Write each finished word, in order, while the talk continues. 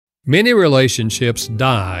Many relationships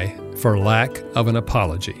die for lack of an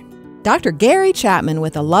apology. Dr. Gary Chapman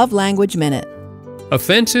with a Love Language Minute.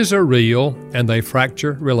 Offenses are real and they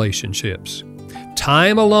fracture relationships.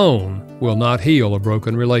 Time alone will not heal a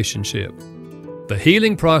broken relationship. The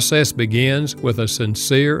healing process begins with a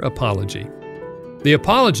sincere apology. The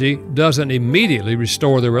apology doesn't immediately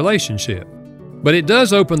restore the relationship, but it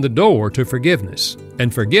does open the door to forgiveness,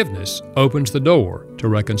 and forgiveness opens the door to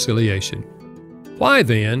reconciliation. Why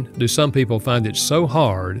then do some people find it so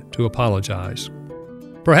hard to apologize?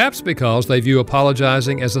 Perhaps because they view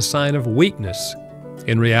apologizing as a sign of weakness.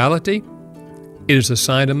 In reality, it is a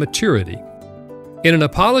sign of maturity. In an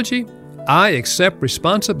apology, I accept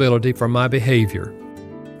responsibility for my behavior.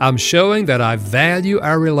 I'm showing that I value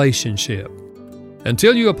our relationship.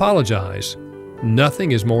 Until you apologize,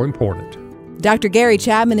 nothing is more important. Dr. Gary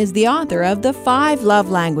Chapman is the author of The 5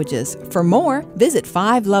 Love Languages. For more, visit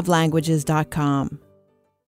 5lovelanguages.com.